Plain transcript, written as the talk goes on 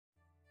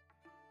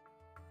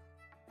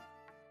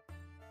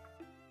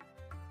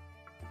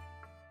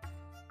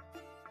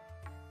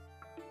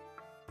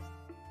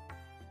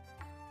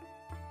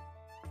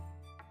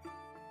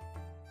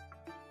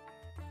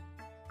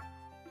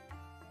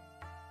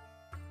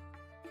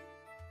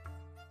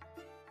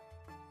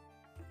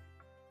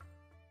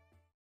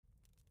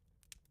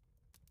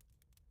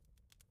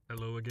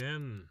Hello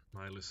again,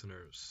 my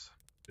listeners.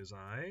 It is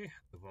I,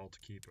 the Vault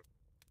Keeper.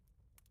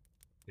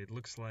 It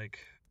looks like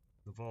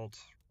the vault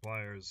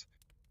requires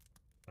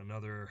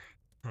another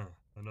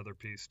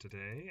piece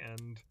today,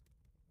 and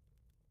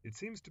it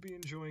seems to be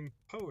enjoying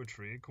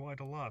poetry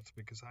quite a lot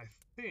because I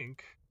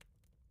think,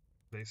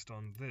 based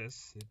on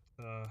this,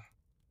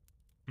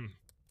 it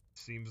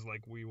seems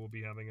like we will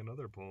be having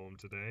another poem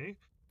today.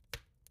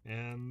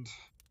 And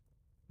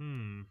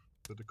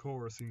the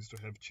decor seems to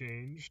have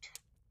changed.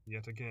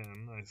 Yet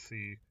again, I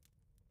see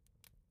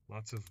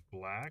lots of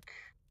black.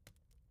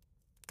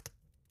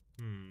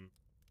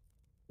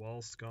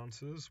 Wall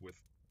sconces with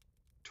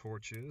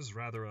torches,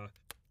 rather a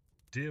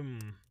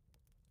dim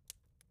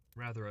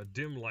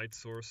light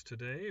source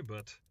today,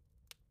 but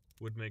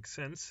would make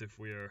sense if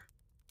we are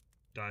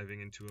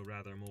diving into a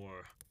rather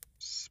more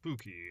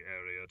spooky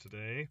area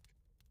today,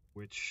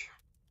 which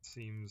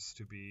seems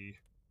to be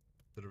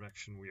the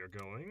direction we are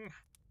going.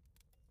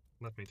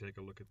 Let me take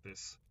a look at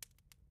this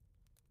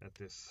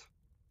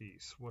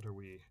piece. What are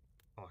we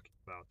talking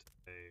about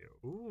today?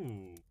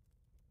 Ooh,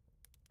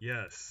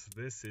 yes,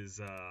 this is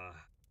a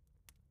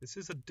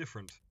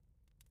different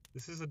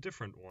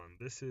one.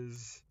 This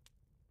is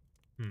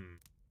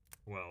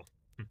well,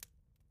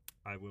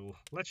 I will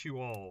let you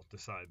all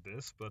decide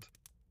this, but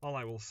all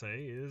I will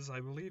say is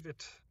I believe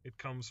it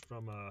comes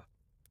from a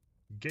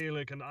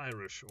Gaelic and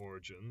Irish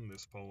origin,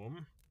 this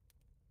poem,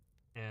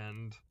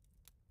 and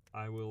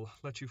I will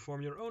let you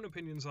form your own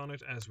opinions on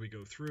it as we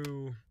go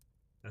through,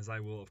 as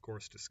I will, of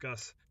course,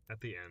 discuss at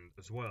the end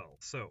as well.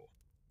 So,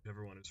 if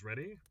everyone is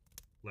ready,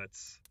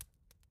 let's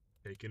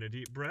take in a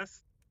deep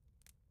breath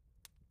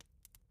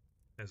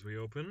as we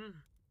open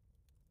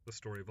the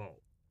Story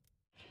Vault.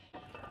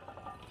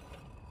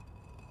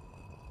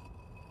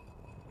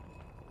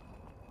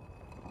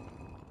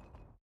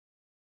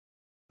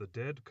 The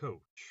Dead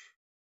Coach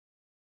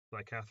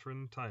by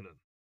Katherine Tynan.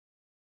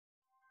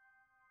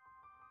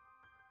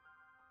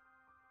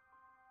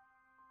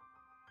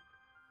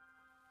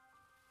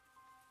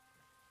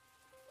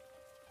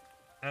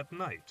 At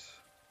night,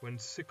 when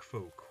sick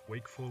folk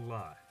wakeful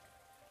lie,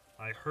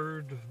 I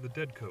heard the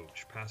dead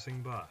coach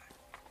passing by,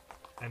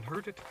 and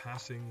heard it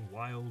passing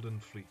wild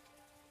and fleet,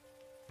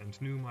 and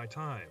knew my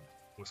time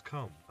was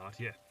come not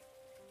yet.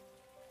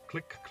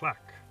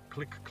 Click-clack,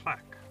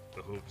 click-clack,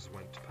 the hooves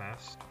went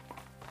past.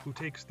 Who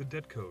takes the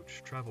dead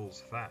coach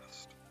travels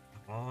fast,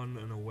 on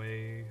and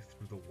away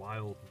through the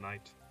wild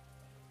night.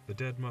 The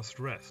dead must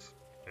rest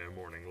ere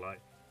morning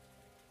light.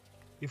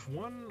 If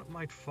one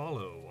might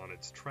follow on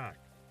its track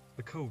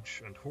the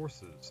coach and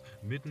horses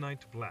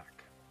midnight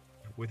black,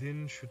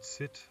 within should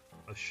sit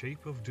a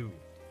shape of doom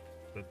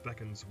that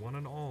beckons one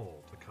and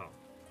all to come.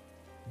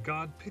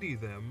 God pity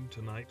them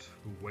tonight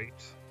who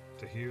wait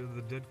to hear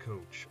the dead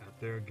coach at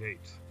their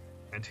gate,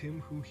 and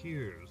him who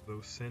hears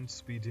though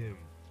sense be dim,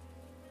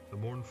 the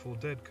mournful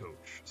dead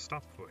coach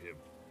stop for him.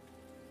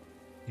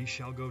 He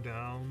shall go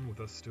down with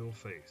a still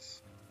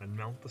face, and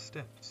mount the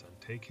steps and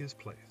take his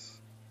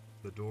place.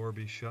 The door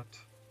be shut,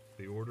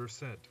 the order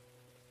said,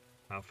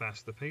 how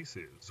fast the pace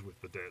is with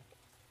the dead.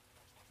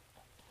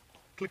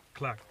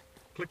 Click-clack,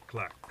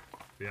 click-clack,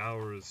 the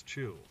hour is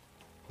chill,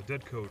 the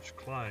dead coach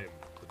climb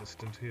the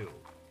distant hill.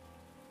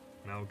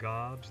 Now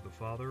God, the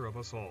Father of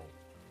us all,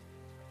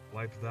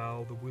 wipe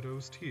thou the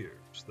widow's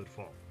tears that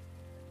fall.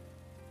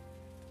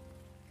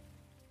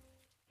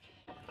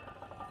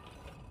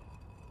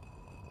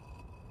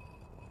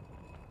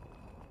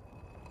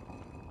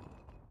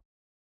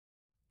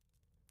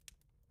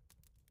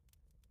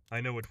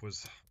 I know it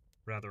was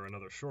rather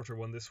another shorter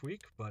one this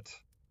week, but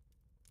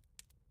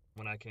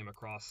when I came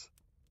across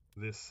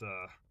this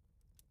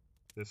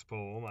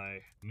poem, I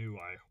knew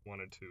I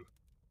wanted to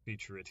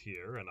feature it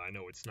here, and I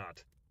know it's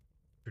not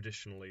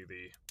traditionally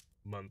the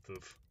month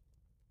of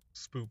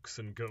spooks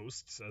and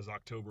ghosts as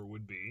October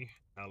would be,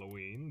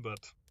 Halloween,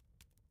 but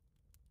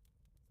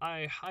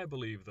I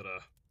believe that a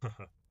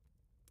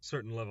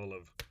certain level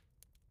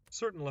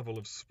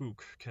of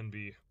spook can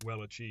be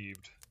well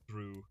achieved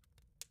through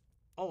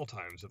all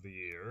times of the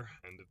year,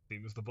 and it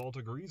seems the vault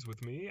agrees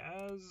with me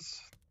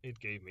as it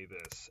gave me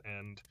this,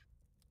 and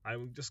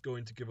I'm just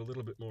going to give a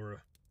little bit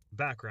more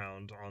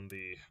background on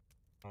the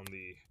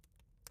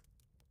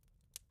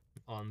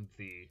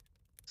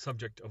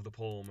subject of the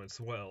poem as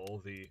well.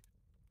 The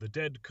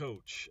dead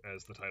coach,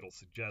 as the title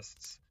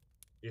suggests,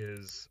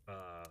 is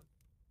a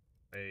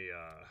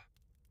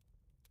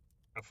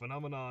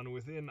phenomenon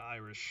within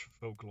Irish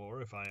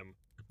folklore, if I am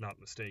not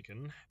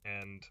mistaken,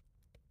 and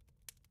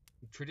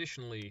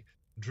traditionally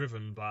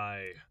driven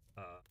by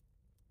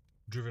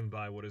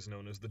what is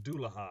known as the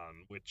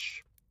Dullahan,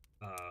 which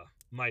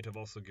might have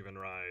also given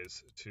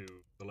rise to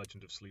the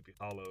Legend of Sleepy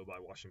Hollow by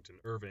Washington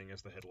Irving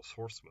as the Headless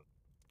Horseman,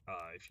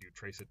 if you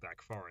trace it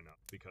back far enough,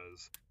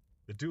 because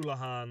the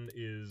Dullahan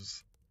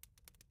is,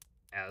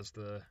 as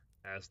the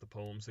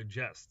poem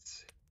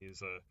suggests,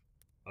 is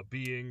a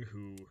being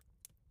who,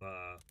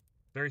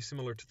 very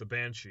similar to the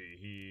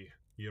Banshee,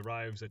 he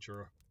arrives at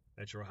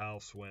your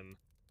house when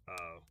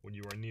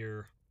you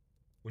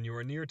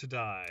are near to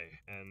die,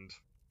 and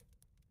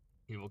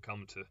he will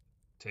come to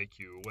take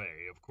you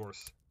away. Of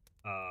course,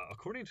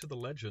 according to the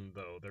legend,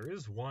 though, there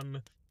is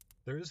one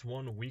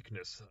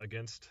weakness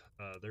against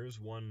there is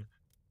one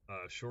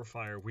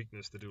surefire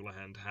weakness the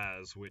Dullahan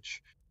has,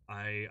 which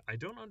I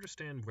don't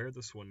understand where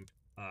this one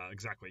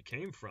exactly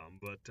came from,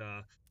 but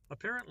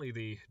apparently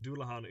the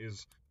Dullahan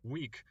is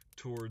weak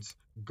towards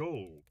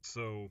gold.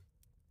 So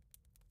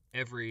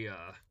every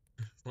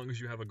as long as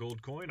you have a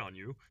gold coin on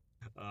you,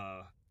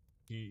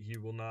 he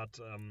will not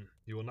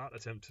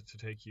attempt to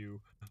take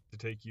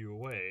you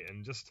away.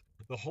 And just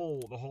the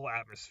whole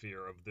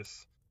atmosphere of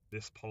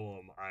this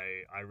poem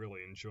I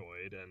really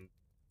enjoyed. And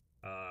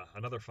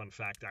another fun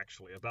fact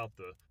actually about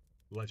the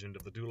legend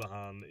of the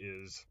Dullahan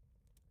is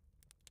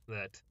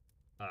that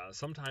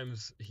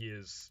sometimes he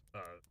is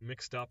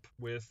mixed up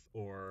with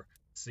or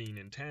seen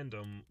in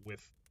tandem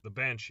with the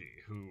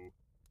Banshee, who,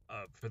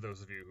 for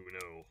those of you who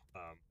know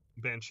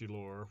Banshee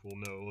lore, will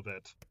know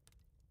that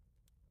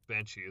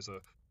Banshee is a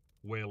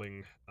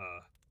wailing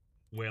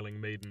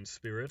maiden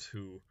spirit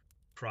who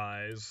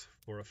cries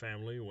for a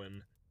family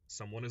when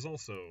someone is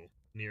also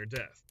near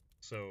death.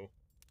 So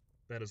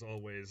that is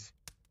always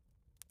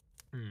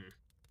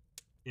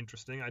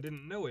interesting. I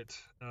didn't know it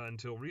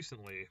until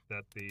recently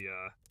that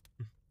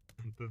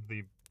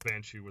the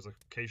Banshee was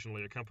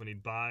occasionally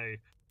accompanied by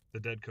the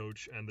Dead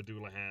Coach and the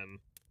Dullahan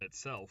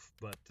itself,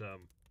 but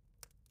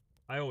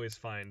I always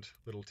find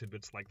little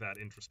tidbits like that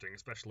interesting,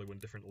 especially when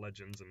different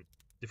legends and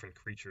different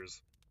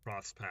creatures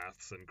cross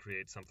paths and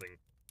create something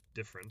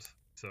different.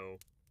 So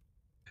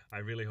I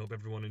really hope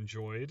everyone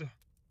enjoyed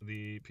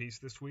the piece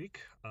this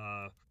week.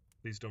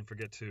 Please don't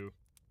forget to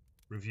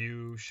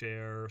review,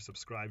 share,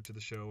 subscribe to the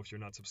show if you're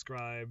not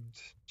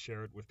subscribed.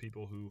 Share it with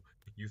people who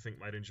you think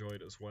might enjoy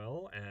it as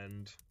well.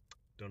 And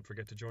don't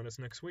forget to join us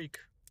next week,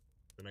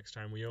 the next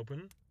time we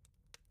open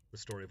the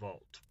Story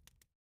Vault.